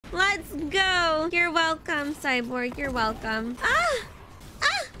Let's go. You're welcome, Cyborg. You're welcome. Ah!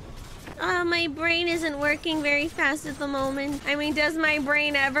 Ah! Oh, my brain isn't working very fast at the moment. I mean, does my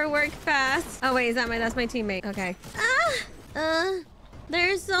brain ever work fast? Oh, wait, that's my teammate. Okay.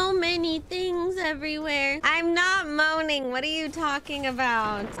 There's so many things everywhere. I'm not moaning. What are you talking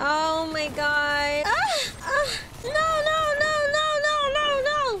about? Oh, my God. No, no, no, no, no, no,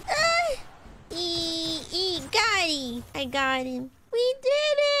 no. Got him. I got him. We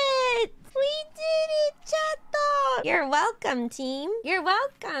did it. We did it, chato. You're welcome, team. You're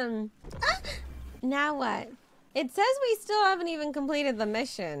welcome. Now what? It says we still haven't even completed the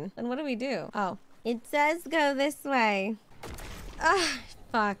mission. Then what do we do? Oh, it says go this way.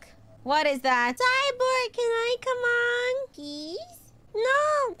 Fuck. What is that? Cyborg, can I come on? Please?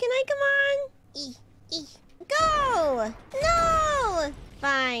 No, can I come on? Go! No!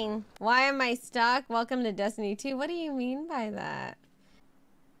 Fine. Why am I stuck? Welcome to Destiny 2. What do you mean by that?